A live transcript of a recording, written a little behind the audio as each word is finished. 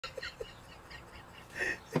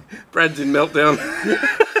Brad's in meltdown.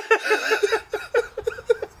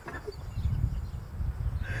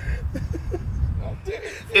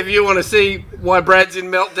 If you want to see why Brad's in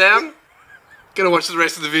meltdown, gotta watch the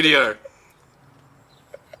rest of the video.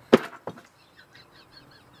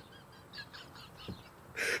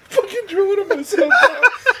 Fucking drooling on myself.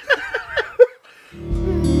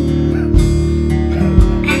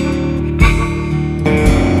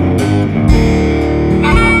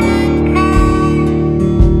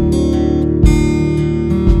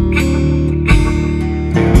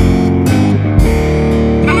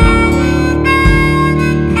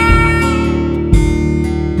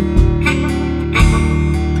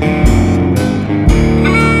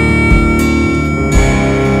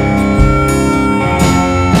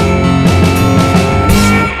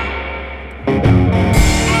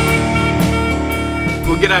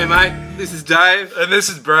 G'day mate, this is Dave. And this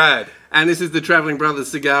is Brad. And this is the Travelling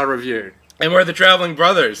Brothers Cigar Review. And we're the Traveling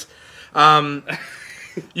Brothers.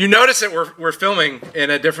 You notice that we're filming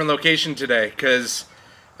in a different location today, because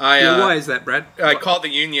why is that, Brad? I called the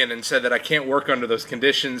union and said that I can't work under those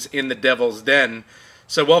conditions in the Devil's Den.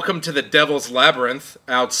 So welcome to the Devil's Labyrinth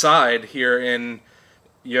outside here in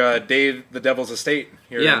Dave the Devil's Estate.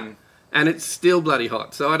 Here and it's still bloody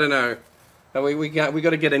hot, so I don't know. We got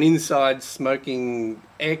to get an inside smoking,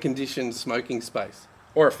 air-conditioned smoking space.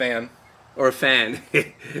 Or a fan. Or a fan.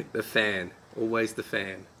 The fan. Always the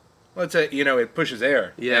fan. Well, it pushes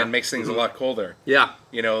air and makes things a lot colder. Yeah.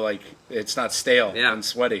 Like it's not stale and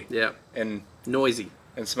sweaty. Yeah. And noisy.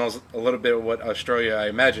 And smells a little bit of what Australia, I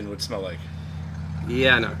imagine, would smell like.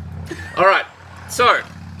 Yeah, I know. All right. So,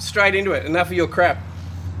 straight into it. Enough of your crap.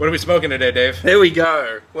 What are we smoking today, Dave? Here we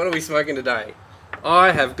go. What are we smoking today?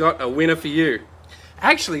 I have got a winner for you.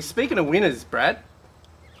 Actually, speaking of winners, Brad,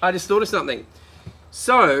 I just thought of something.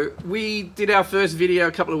 So, we did our first video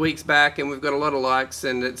a couple of weeks back, and we've got a lot of likes,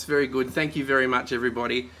 and it's very good. Thank you very much,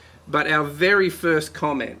 everybody. But our very first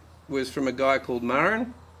comment was from a guy called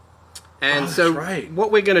Marin. And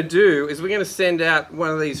what we're going to do is we're going to send out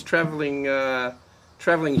one of these traveling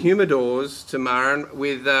humidors to Marin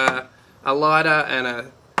with a lighter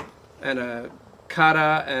and a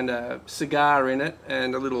cutter and a cigar in it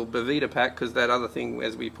and a little Bovita pack, because that other thing,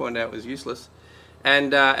 as we pointed out, was useless.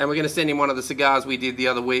 And we're going to send him one of the cigars we did the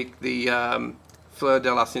other week, the Fleur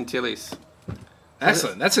de las Antilles.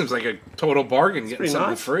 Excellent. That seems like a total bargain, getting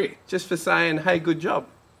something free. Just for saying, hey, good job.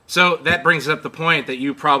 So that brings up the point that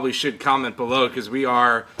you probably should comment below, because we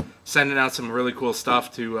are sending out some really cool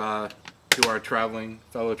stuff to our fellow traveling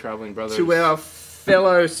brothers. To our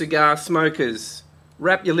fellow cigar smokers.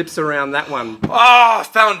 Wrap your lips around that one. Oh,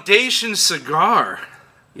 Foundation Cigar.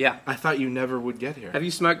 Yeah. I thought you never would get here. Have you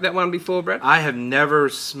smoked that one before, Brett? I have never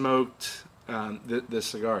smoked this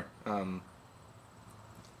cigar.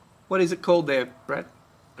 What is it called there, Brett?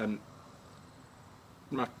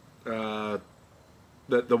 The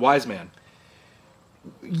Wiseman.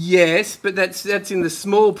 Yes, but that's in the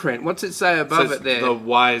small print. What's it say above it there? The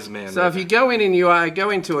Wiseman. So if you go in and go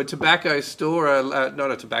into a tobacco store, not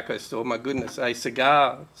a tobacco store, my goodness, a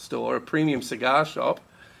cigar store, a premium cigar shop,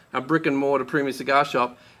 a brick and mortar premium cigar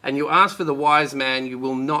shop, and you ask for the Wiseman, you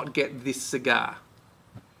will not get this cigar.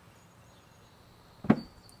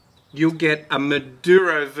 You'll get a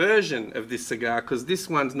Maduro version of this cigar, because this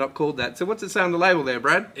one's not called that. So what's it say on the label there,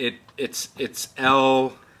 Brad? It's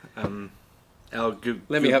L.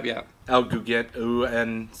 Let me help you out.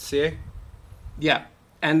 Gueguense. Yeah,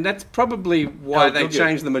 and that's probably why they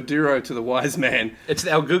changed the Maduro to the Wiseman. It's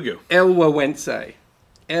the El Gugu. Gueguense.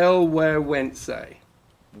 Gueguense.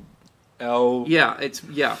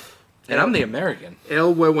 Yeah. And I'm the American.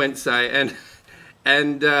 Gueguense,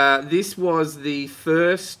 and this was the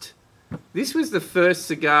first. This was the first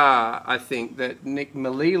cigar, I think, that Nick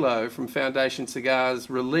Melillo from Foundation Cigars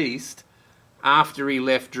released after he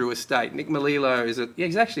left Drew Estate. Nick Melillo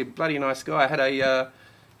he's actually a bloody nice guy. I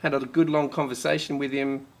had a good long conversation with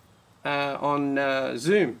him on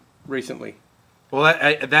Zoom recently. Well,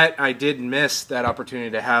 I did miss that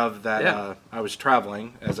opportunity to have that. Yeah. I was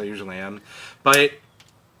traveling, as I usually am, but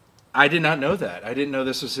I did not know that. I didn't know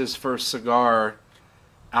this was his first cigar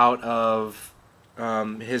out of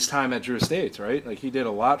his time at Drew Estates, right? Like, he did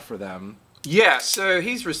a lot for them. Yeah, so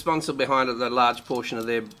he's responsible behind a large portion of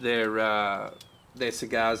their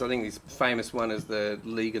cigars. I think his famous one is the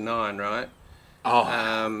Liga 9, right? Oh,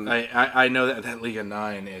 I know that Liga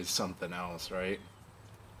 9 is something else, right?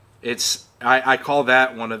 I call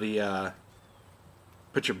that one of the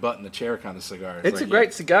put your butt in the chair kind of cigars. It's like, a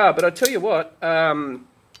great cigar, but I tell you what,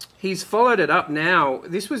 he's followed it up now.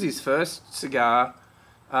 This was his first cigar.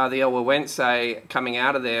 the El Gueguense coming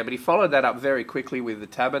out of there, but he followed that up very quickly with the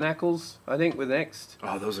Tabernacles, I think, with next.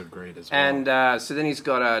 Oh, those are great as well. And so then he's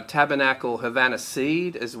got a Tabernacle Havana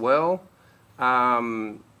Seed as well.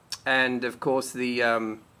 And, of course,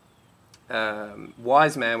 the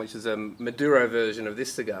Wiseman, which is a Maduro version of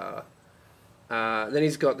this cigar. Then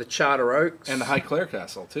he's got the Charter Oaks. And the High Clare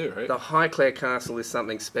Castle, too, right? The High Clare Castle is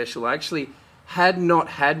something special. I actually had not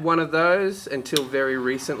had one of those until very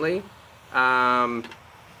recently. Yeah,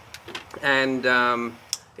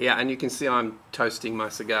 and you can see I'm toasting my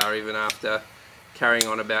cigar even after carrying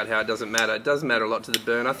on about how it doesn't matter. It does matter a lot to the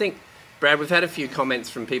burn. I think, Brad, we've had a few comments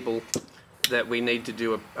from people that we need to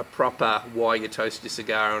do a proper why you toast your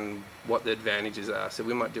cigar and what the advantages are. So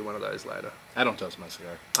we might do one of those later. I don't toast my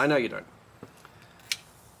cigar. I know you don't.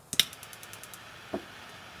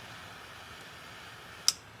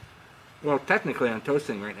 Well, technically I'm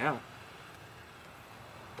toasting right now.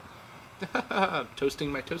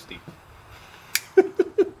 Toasting my toasty.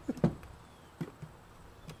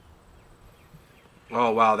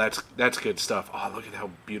 Oh wow, that's good stuff. Oh, look at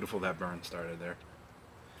how beautiful that burn started there.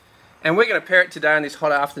 And we're going to pair it today on this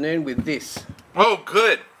hot afternoon with this. Oh,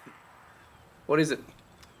 good. What is it?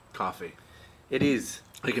 Coffee. It is.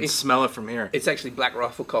 I can smell it from here. It's actually Black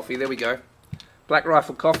Rifle coffee. There we go. Black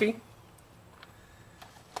Rifle coffee.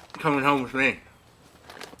 Coming home with me.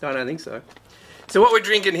 I don't think so. So what we're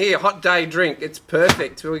drinking here, hot day drink. It's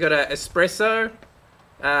perfect. So we've got an espresso.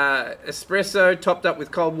 Espresso topped up with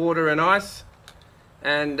cold water and ice.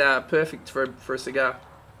 And perfect for a cigar.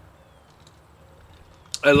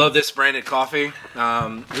 I love this branded coffee.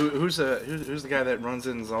 Who's the guy that runs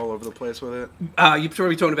in all over the place with it? You're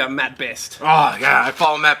probably talking about Matt Best. Oh yeah, I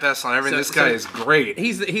follow Matt Best on everything. This guy is great.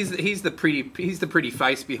 He's the pretty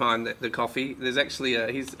face behind the coffee. There's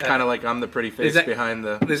actually he's kind of like I'm the pretty face behind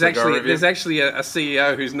the there's cigar review. There's actually a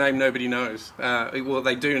CEO whose name nobody knows. Well,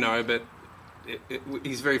 they do know, but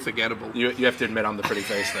he's very forgettable. You have to admit I'm the pretty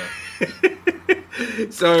face though.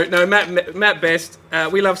 So no, Matt Best.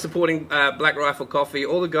 We love supporting Black Rifle Coffee.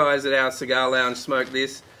 All the guys at our cigar lounge smoke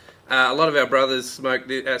this. A lot of our brothers smoke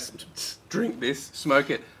this, drink this, smoke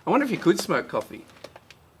it. I wonder if you could smoke coffee.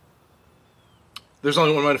 There's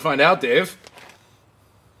only one way to find out, Dave.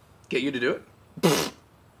 Get you to do it.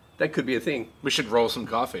 That could be a thing. We should roll some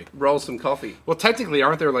coffee. Roll some coffee. Well, technically,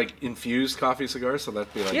 aren't there like infused coffee cigars? So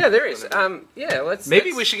that'd be like there is. Yeah,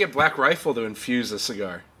 maybe we should get Black Rifle to infuse a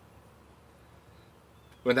cigar.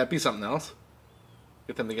 Wouldn't that be something else?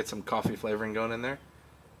 Get them to get some coffee flavoring going in there.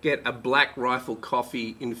 Get a Black Rifle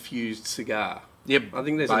coffee infused cigar. Yep. I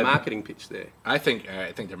think there's a marketing pitch there. I think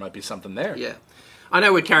there might be something there. Yeah. I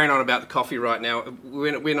know we're carrying on about the coffee right now.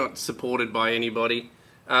 We're not supported by anybody.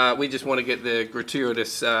 We just want to get the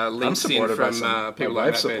gratuitous links in from people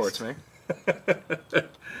like that. Supports me.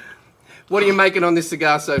 What are you making on this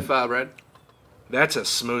cigar so far, Brad? That's a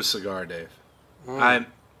smooth cigar, Dave. I'm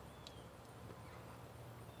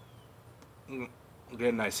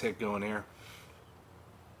getting a nice hit going here.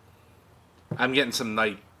 I'm getting some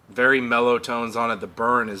like very mellow tones on it. The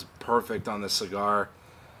burn is perfect on this cigar.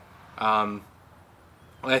 I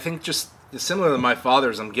think just similar to my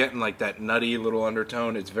father's, I'm getting like that nutty little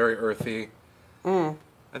undertone. It's very earthy. I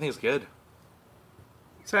think it's good.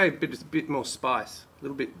 Say a bit more spice. A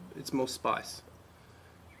little bit. It's more spice.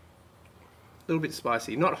 A little bit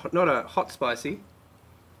spicy. Not a hot spicy.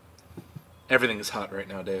 Everything is hot right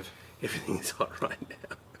now, Dave. Everything is hot right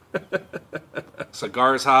now.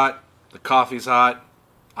 Cigar's hot. The coffee's hot.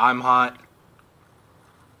 I'm hot.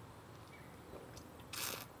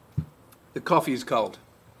 The coffee is cold.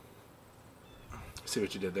 See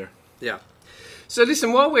what you did there. Yeah. So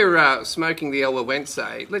listen, while we're smoking the El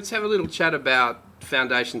Gueguense, let's have a little chat about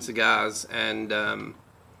Foundation Cigars and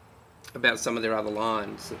about some of their other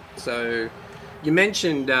lines. So you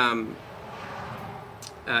mentioned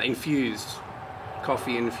infused,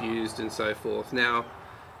 coffee infused and so forth. Now,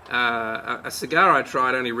 a cigar I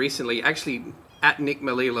tried only recently, actually at Nick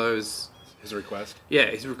Melilo's. His request. Yeah,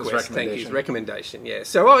 his request. Thank you. His recommendation. Yeah.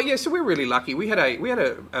 So, so we're really lucky. We had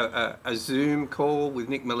a Zoom call with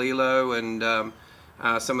Nick Melillo and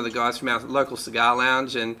some of the guys from our local cigar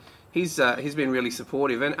lounge, and he's been really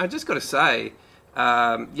supportive. And I just got to say,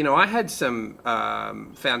 I had some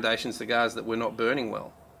Foundation cigars that were not burning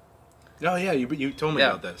well. Oh yeah, you told me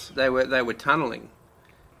about this. They were tunneling,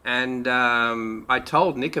 and I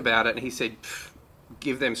told Nick about it, and he said,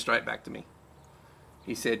 "Give them straight back to me."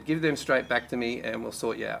 He said, "Give them straight back to me, and we'll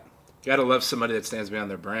sort you out." You gotta love somebody that stands behind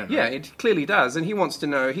their brand. Right? Yeah, it clearly does, and he wants to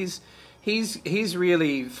know. He's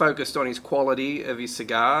really focused on his quality of his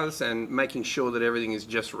cigars and making sure that everything is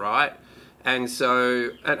just right. And so,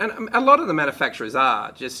 and a lot of the manufacturers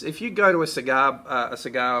are just, if you go to a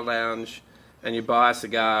cigar lounge and you buy a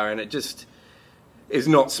cigar and it just is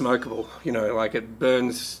not smokable, you know, like it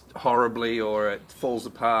burns horribly or it falls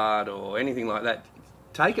apart or anything like that,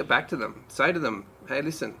 take it back to them. Say to them, hey,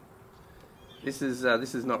 listen, this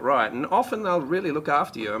is not right. And often they'll really look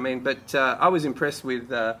after you. I mean, but I was impressed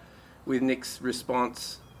with Nick's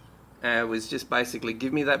response. It was just basically,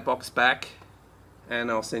 give me that box back and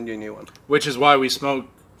I'll send you a new one. Which is why we smoke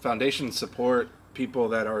Foundation support people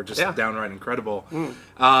that are just downright incredible.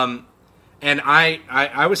 And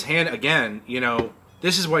I was again, you know,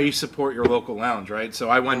 this is why you support your local lounge, right? So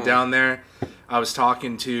I went down there. I was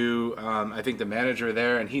talking to, I think the manager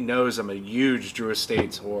there, and he knows I'm a huge Drew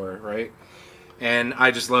Estates whore, right? And I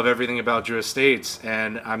just love everything about Drew Estates.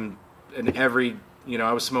 And you know,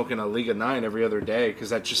 I was smoking a Liga 9 every other day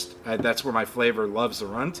because that's where my flavor loves to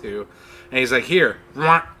run to. And he's like, here,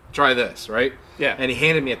 try this, right? Yeah. And he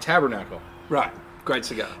handed me a Tabernacle. Right. Great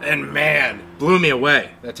cigar. And man, blew me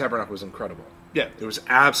away. That Tabernacle was incredible. Yeah. It was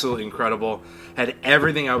absolutely incredible. Had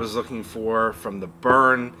everything I was looking for, from the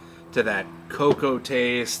burn to that cocoa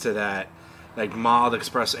taste to that like mild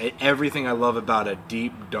espresso. Everything I love about a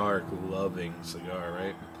deep, dark, loving cigar,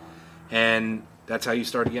 right? And that's how you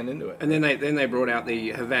started getting into it. And then they brought out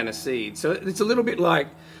the Havana Seed. So it's a little bit like,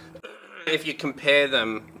 if you compare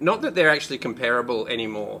them, not that they're actually comparable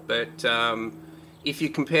anymore, but if you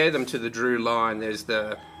compare them to the Drew line, there's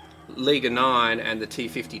the Liga 9 and the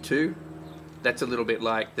T52. That's a little bit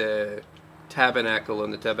like the Tabernacle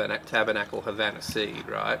and the Tabernacle Havana Seed,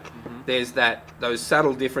 right? There's those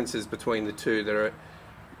subtle differences between the two that are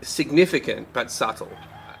significant but subtle.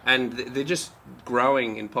 And they're just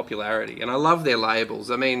growing in popularity. And I love their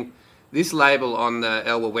labels. I mean, this label on the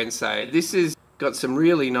El Gueguense, this has got some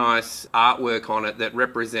really nice artwork on it that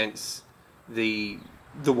represents the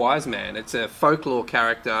wise man. It's a folklore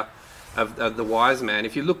character of the wise man.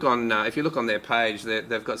 If you look on their page,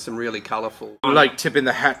 they've got some really colourful, like tipping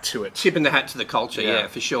the hat to it. Tipping the hat to the culture, yeah,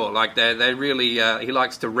 for sure. Like they really he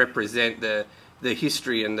likes to represent the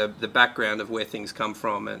history and the background of where things come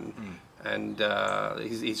from, and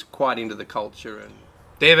he's quite into the culture. And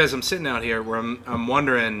Dave, as I'm sitting out here, where I'm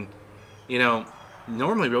wondering, you know,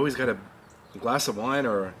 normally we always got a glass of wine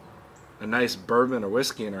or a nice bourbon or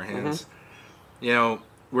whiskey in our hands. You know,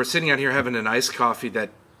 we're sitting out here having an iced coffee that,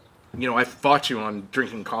 you know, I fought you on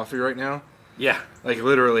drinking coffee right now. Yeah. Like,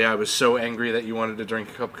 literally, I was so angry that you wanted to drink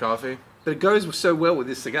a cup of coffee. But it goes so well with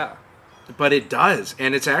this cigar. But it does,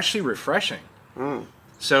 and it's actually refreshing.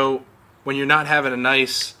 So, when you're not having a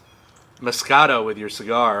nice Moscato with your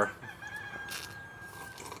cigar...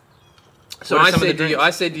 So I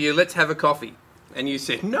said to you, let's have a coffee. And you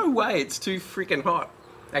said, no way, it's too freaking hot.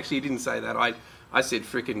 Actually, you didn't say that. I said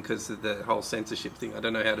frickin' because of the whole censorship thing. I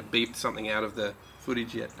don't know how to beep something out of the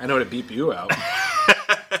footage yet. I know how to beep you out.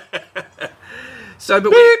 So,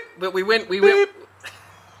 but we went.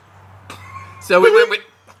 So we went.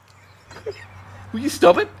 Will you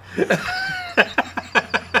stop it?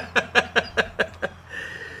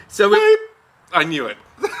 So we. I knew it.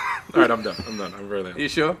 All right, I'm done. I'm really done. You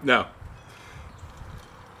sure? No.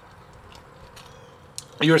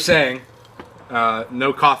 You were saying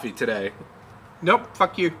no coffee today. Nope.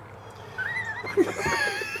 Fuck you.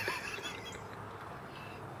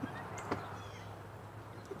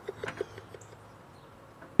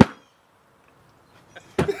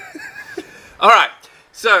 All right.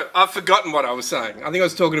 So I've forgotten what I was saying. I think I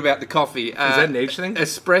was talking about the coffee. Is that an age thing?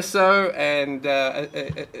 Espresso and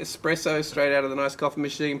espresso straight out of the nice coffee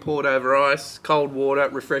machine, poured over ice, cold water,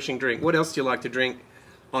 refreshing drink. What else do you like to drink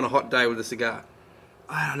on a hot day with a cigar?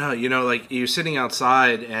 I don't know. You know, like you're sitting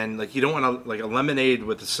outside and like you don't want to, like a lemonade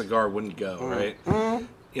with a cigar wouldn't go, right?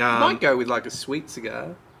 Might go with like a sweet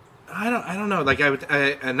cigar. I don't know. Like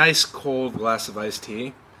a nice cold glass of iced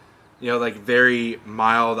tea. You know, like very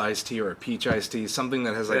mild iced tea or a peach iced tea, something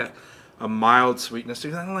that has like a mild sweetness to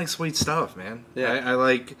it. I don't like sweet stuff, man. Yeah, I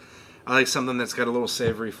like something that's got a little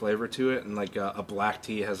savory flavor to it, and like a black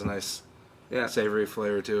tea has a nice savory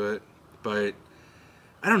flavor to it. But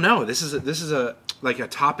I don't know. This is a like a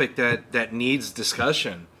topic that needs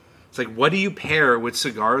discussion. It's like, what do you pair with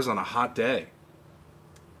cigars on a hot day?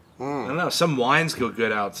 I don't know. Some wines go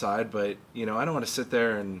good outside, but you know, I don't want to sit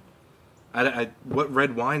there and. What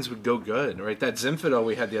red wines would go good, right? That Zinfandel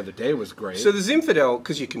we had the other day was great. So the Zinfandel,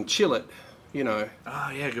 because you can chill it, you know.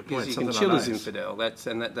 Oh yeah, good point. You can chill a Zinfandel.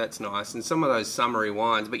 That's nice. And some of those summery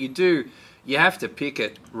wines, but you have to pick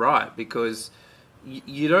it right because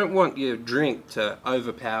you don't want your drink to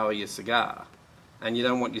overpower your cigar, and you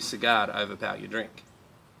don't want your cigar to overpower your drink.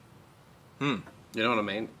 You know what I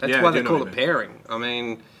mean? That's why they call it pairing. I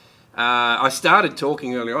mean, I started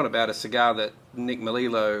talking earlier on about a cigar that Nick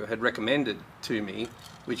Melillo had recommended to me,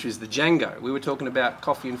 which was the Django. We were talking about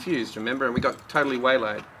coffee infused, remember? And we got totally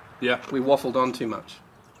waylaid. Yeah. We waffled on too much.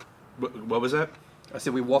 What was that? I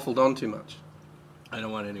said we waffled on too much. I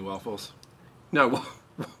don't want any waffles. No,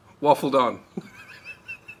 waffled on.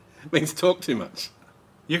 Means talk too much.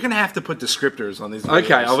 You're going to have to put descriptors on these videos.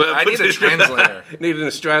 Okay, I need a translator. Need an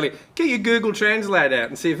Australian. Get your Google Translate out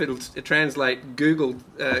and see if it'll translate Google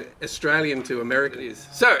Australian to American.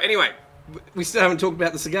 So, anyway, we still haven't talked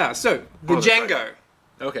about the cigar. So, the Django.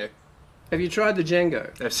 Okay. Have you tried the Django?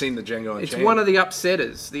 I've seen the Django on It's chain. one of the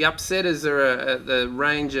upsetters. The upsetters are the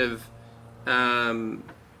range of...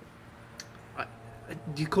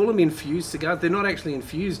 do you call them infused cigars? They're not actually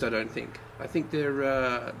infused, I don't think. I think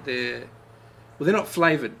they're not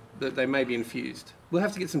flavoured. They may be infused. We'll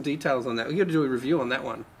have to get some details on that. We've got to do a review on that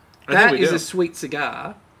one. That is a sweet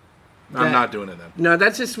cigar. I'm not doing it then. No,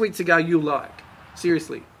 that's a sweet cigar you'll like.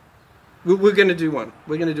 Seriously. We're going to do one.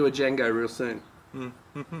 We're going to do a Django real soon.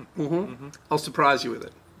 I'll surprise you with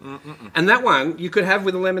it. And that one you could have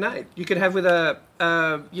with a lemonade. You could have with a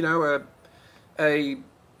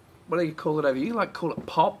what do you call it over here? You like call it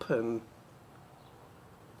pop and...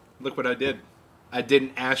 Look what I did. I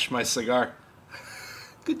didn't ash my cigar.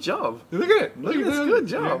 Good job. Look at it. Look at That's that. good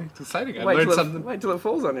job. Yeah, it's exciting. I Wait learned till something. Wait till it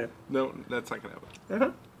falls on you. No, that's not going to happen.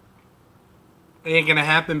 Uh-huh. It ain't going to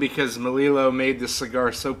happen because Melillo made this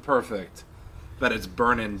cigar so perfect that it's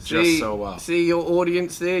burning just so well. See your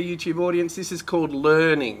audience there, YouTube audience? This is called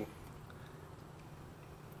learning.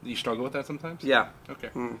 You struggle with that sometimes? Yeah. Okay.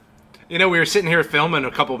 You know, we were sitting here filming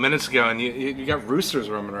a couple of minutes ago, and you got roosters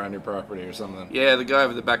roaming around your property or something. Yeah, the guy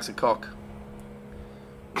over the back's a cock.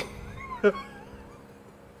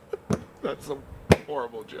 That's a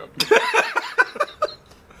horrible joke.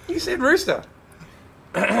 You said rooster.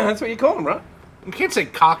 That's what you call them, right? You can't say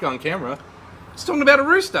cock on camera. It's talking about a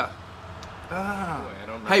rooster. Ah. I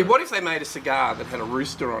don't know. Hey, what if they made a cigar that had a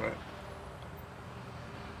rooster on it?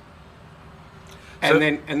 And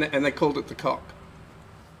then they called it the cock.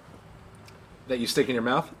 That you stick in your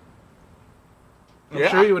mouth? I'm Yeah.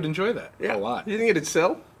 sure you would enjoy that a lot. You think it'd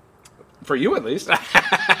sell? For you, at least.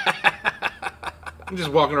 I'm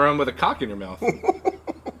just walking around with a cock in your mouth.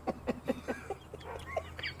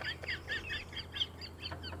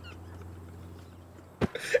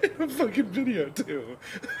 A fucking video, too.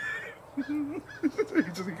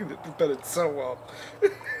 But it's so well.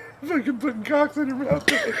 Fucking putting cocks in your mouth.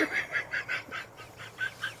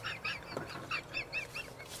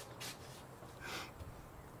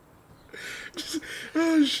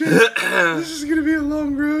 Oh shit, this is gonna be a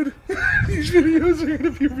long road. These videos are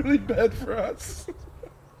gonna be really bad for us.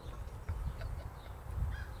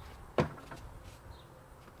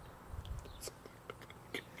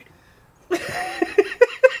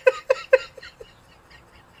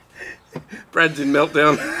 Brad's in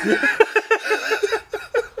meltdown.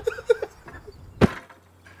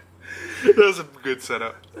 That was a good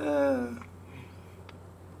setup.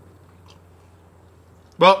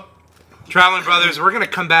 Well, Traveling Brothers, we're going to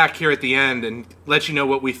come back here at the end and let you know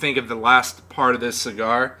what we think of the last part of this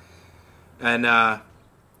cigar. And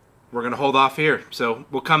we're going to hold off here. So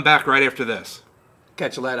we'll come back right after this.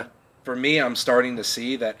 Catch you later. For me, I'm starting to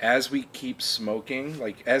see that as we keep smoking,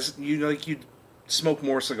 you smoke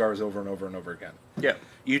more cigars over and over and over again. Yeah.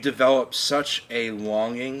 You develop such a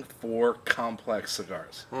longing for complex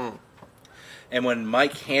cigars. And when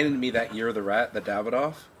Mike handed me that Year of the Rat, the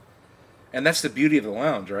Davidoff, and that's the beauty of the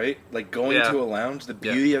lounge, right? Like going to a lounge, the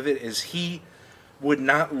beauty of it is he would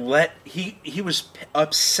not let... He was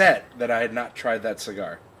upset that I had not tried that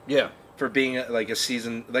cigar. Yeah. For being like a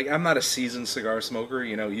seasoned... Like, I'm not a seasoned cigar smoker.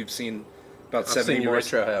 You know, you've seen about 70 seen your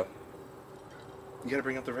retro hair. You gotta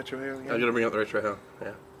bring up the retro hair again? I gotta bring up the retro hair.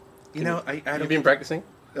 Yeah. You know, I don't... You've been practicing?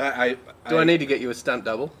 Do I need to get you a stunt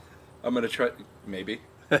double? I'm gonna try... Maybe.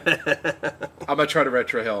 I'm gonna try to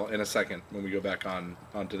retro hill in a second when we go back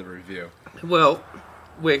onto the review. Well,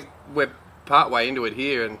 we're part way into it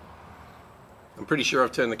here, and I'm pretty sure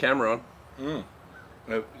I've turned the camera on.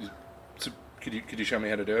 So could you show me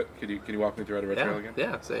how to do it? Could you walk me through how to retro hill again?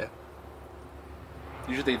 Yeah. So yeah.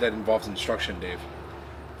 Usually that involves instruction, Dave.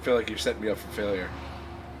 I feel like you're setting me up for failure.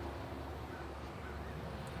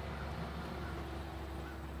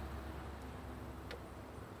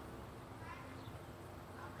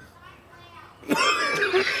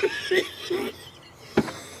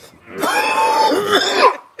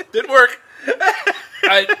 Didn't work.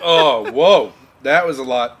 Oh, whoa. That was a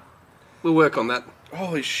lot. We'll work on that.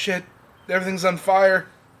 Holy shit. Everything's on fire.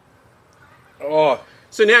 Oh.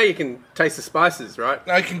 So now you can taste the spices, right?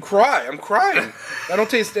 I can cry. I'm crying. I don't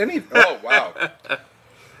taste any. Oh, wow.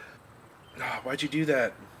 Oh, why'd you do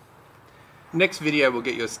that? Next video will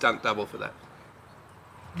get you a stunt double for that.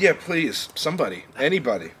 Yeah, please. Somebody.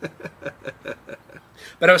 Anybody.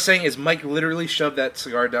 But I was saying is Mike literally shoved that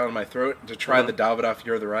cigar down my throat to try the Davidoff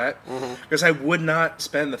You're the Rat. Because I would not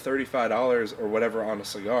spend the $35 or whatever on a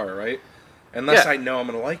cigar, right? Unless I know I'm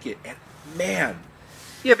going to like it. And man.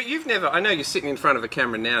 Yeah, but you've never... I know you're sitting in front of a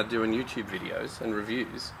camera now doing YouTube videos and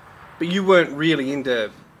reviews. But you weren't really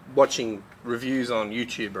into watching reviews on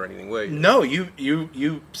YouTube or anything, were you? No,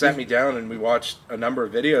 you sat me down and we watched a number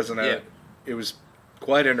of videos and it was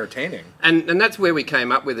quite entertaining. And that's where we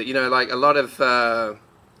came up with it. You know, like a lot of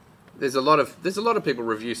there's a lot of people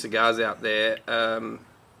review cigars out there.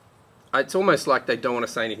 It's almost like they don't want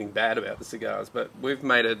to say anything bad about the cigars, but we've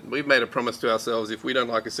made a promise to ourselves: if we don't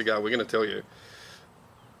like a cigar, we're going to tell you.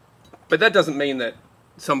 But that doesn't mean that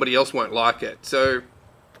somebody else won't like it. So,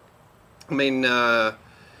 I mean,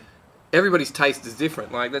 everybody's taste is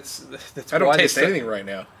different. Like that's I don't taste anything right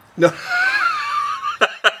now. No.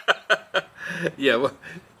 Yeah, well,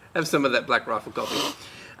 have some of that Black Rifle coffee.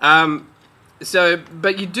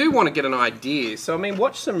 But you do want to get an idea. So, I mean,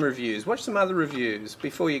 watch some reviews. Watch some other reviews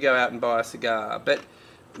before you go out and buy a cigar. But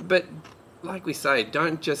like we say,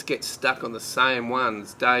 don't just get stuck on the same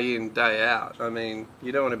ones day in, day out. I mean,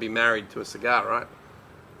 you don't want to be married to a cigar, right?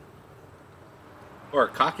 Or a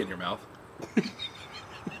cock in your mouth.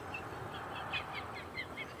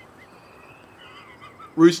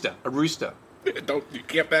 Rooster. A rooster. You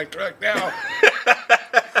can't backtrack now.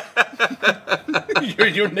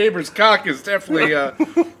 your neighbor's cock has definitely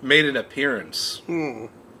made an appearance.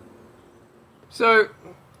 So,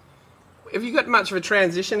 have you got much of a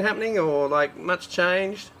transition happening, or like much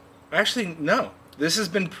changed? Actually, no. This has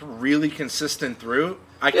been really consistent through.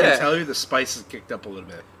 I can tell you the spice has kicked up a little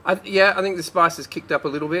bit. I think the spice has kicked up a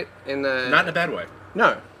little bit. Not in a bad way.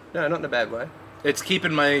 No, not in a bad way. It's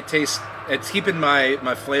keeping my taste. It's keeping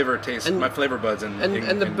my flavor taste, my flavor buds, and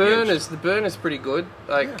the burn is pretty good.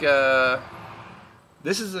 Like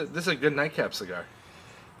this is a good nightcap cigar.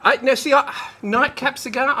 Nightcap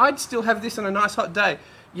cigar. I'd still have this on a nice hot day.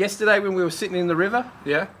 Yesterday when we were sitting in the river,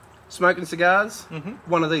 smoking cigars,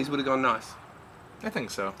 one of these would have gone nice. I think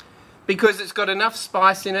so. Because it's got enough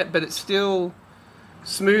spice in it, but it's still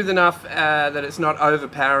smooth enough that it's not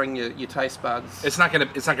overpowering your taste buds. It's not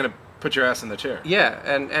gonna put your ass in the chair. Yeah,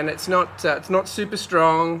 and it's not super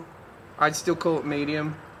strong. I'd still call it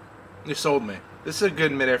medium. You sold me. This is a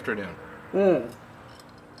good mid-afternoon.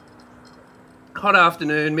 Hot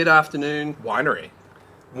afternoon, mid-afternoon.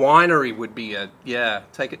 Winery would be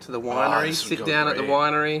take it to the winery. Sit down at the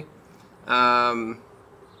winery.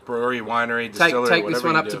 Brewery, winery, distillery, take this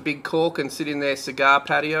one up to Big Cork and sit in their cigar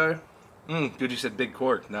patio. Good, you said Big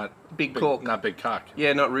Cork, not Big Cork, not Big Cock.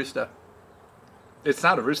 Yeah, not Rooster. It's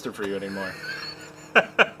not a rooster for you anymore.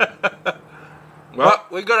 Well,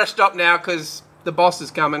 we've got to stop now because the boss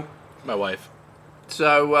is coming. My wife.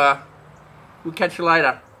 So we'll catch you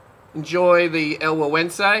later. Enjoy the El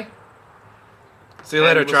Gueguense. See you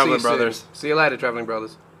later, Traveling Brothers. See you later, Traveling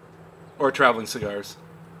Brothers. Or Traveling Cigars.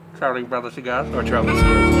 Traveling Brother Cigars. Or Traveling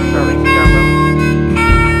Cigars. Traveling Cigars.